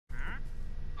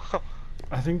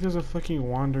I think there's a fucking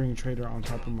wandering trader on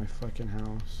top of my fucking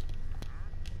house.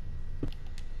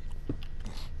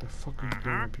 The fuck are you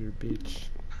doing up here, bitch?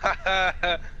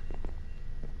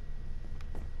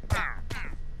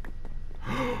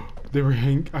 They were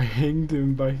I hanged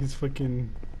him by his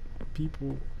fucking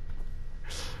people.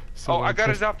 So oh, I got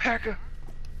his alpaca.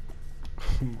 Oh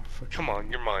my fucking... Come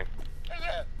on, you're mine.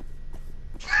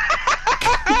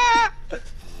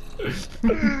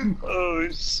 Oh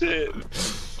shit.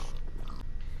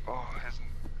 Oh,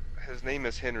 his name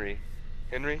is Henry.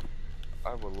 Henry,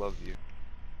 I will love you.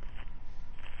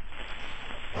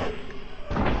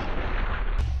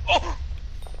 Oh!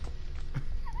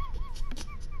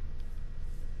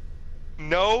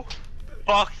 No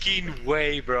fucking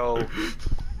way, bro.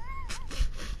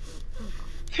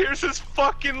 Here's his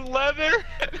fucking leather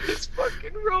and his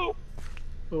fucking rope.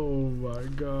 Oh my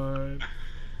god.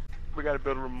 We gotta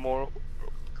build a memorial.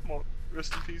 Come on,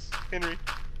 rest in peace, Henry.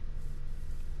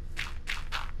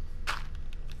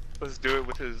 Let's do it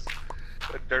with the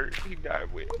dirt he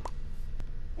died with.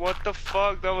 What the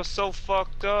fuck? That was so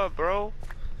fucked up, bro.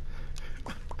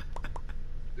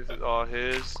 This is all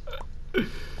his.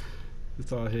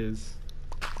 It's all his.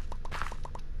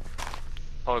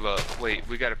 Hold up, wait,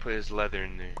 we gotta put his leather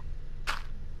in there.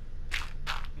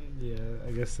 Yeah,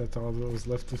 I guess that's all that was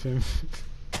left of him.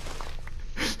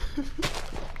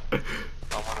 I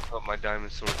wanna put my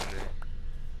diamond sword in there.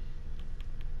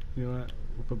 You know what?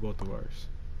 We'll put both of ours.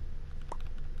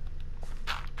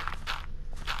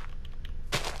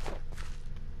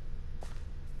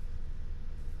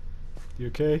 You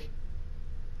okay?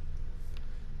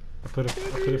 I put a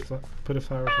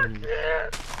flower for him.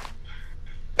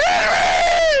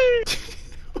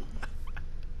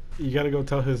 You gotta go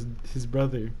tell his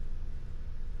brother.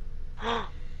 I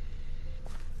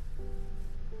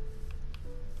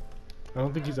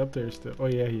don't think he's up there still. Oh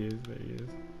yeah, he is. There he is.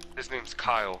 His name's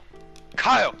Kyle.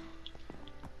 Kyle!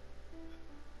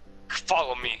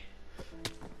 Follow me.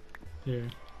 Here.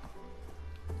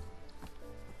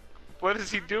 What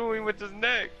is he doing with his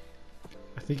neck?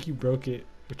 I think he broke it.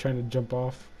 We're trying to jump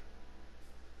off.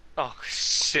 Oh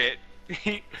shit.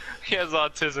 He has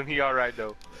autism, he alright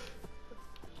though.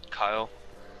 Kyle,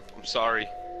 I'm sorry.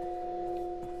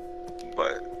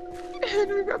 But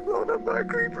Henry got blown up by a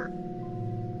creeper.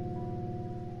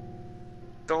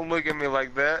 Don't look at me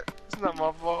like that. It's not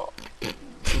my fault. You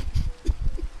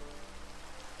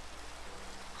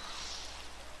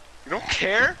don't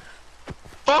care?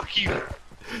 Fuck you!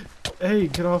 Hey,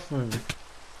 get off him!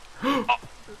 Oh.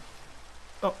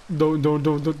 Oh, don't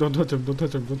touch him! Don't touch him! Don't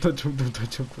touch him! Don't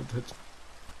touch him! Don't touch him!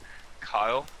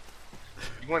 Kyle,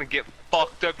 you want to get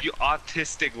fucked up, you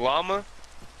autistic llama?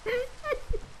 Come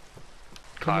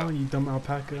Kyle, on, you dumb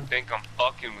alpaca! you think I'm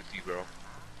fucking with you, bro?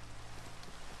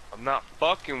 I'm not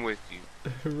fucking with you.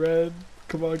 Red,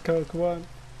 come on, Kyle, come on!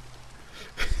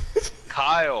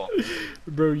 Kyle,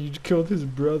 Bro, you killed his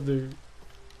brother.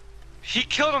 he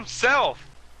killed himself.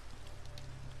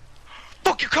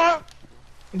 Fuck you, Kyle.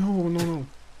 No.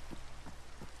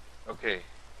 Okay,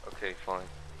 fine.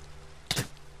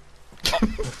 Oh,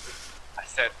 I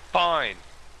said fine,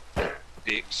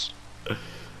 dicks.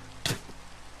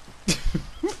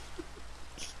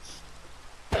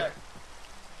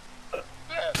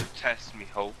 Test me,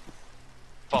 ho.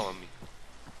 Follow me.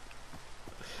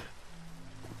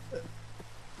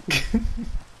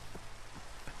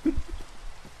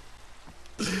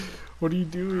 What are you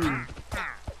doing?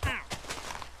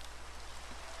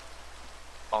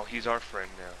 Oh, he's our friend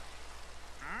now.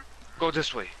 Go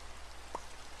this way.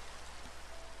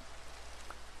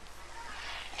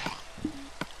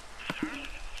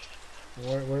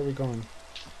 Where are we going?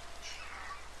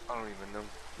 I don't even know.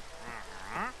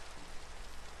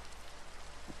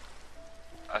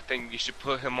 I think you should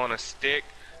put him on a stick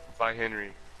by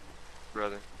Henry,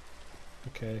 brother.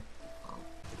 Okay.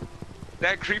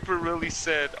 That creeper really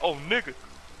said, "Oh, nigga."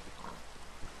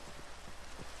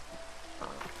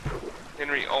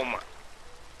 Henry, oh my.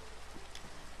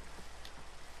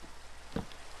 The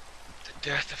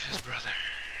death of his brother.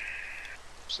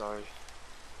 I'm sorry.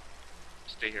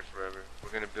 Stay here forever. We're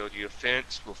gonna build you a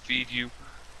fence. We'll feed you.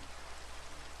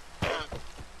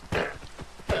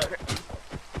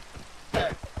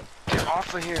 Get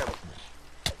off of him.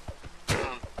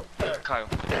 Kyle,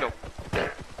 no.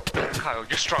 Kyle,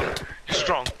 you're strong. You're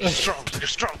strong. You're strong. You're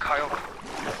strong, Kyle.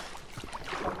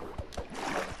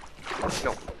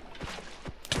 No.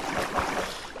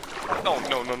 No.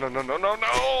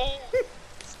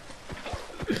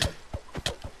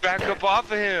 Back up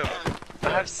off of him. I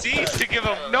have seeds to give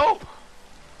him. No.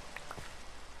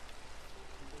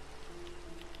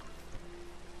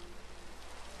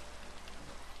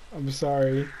 I'm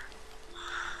sorry.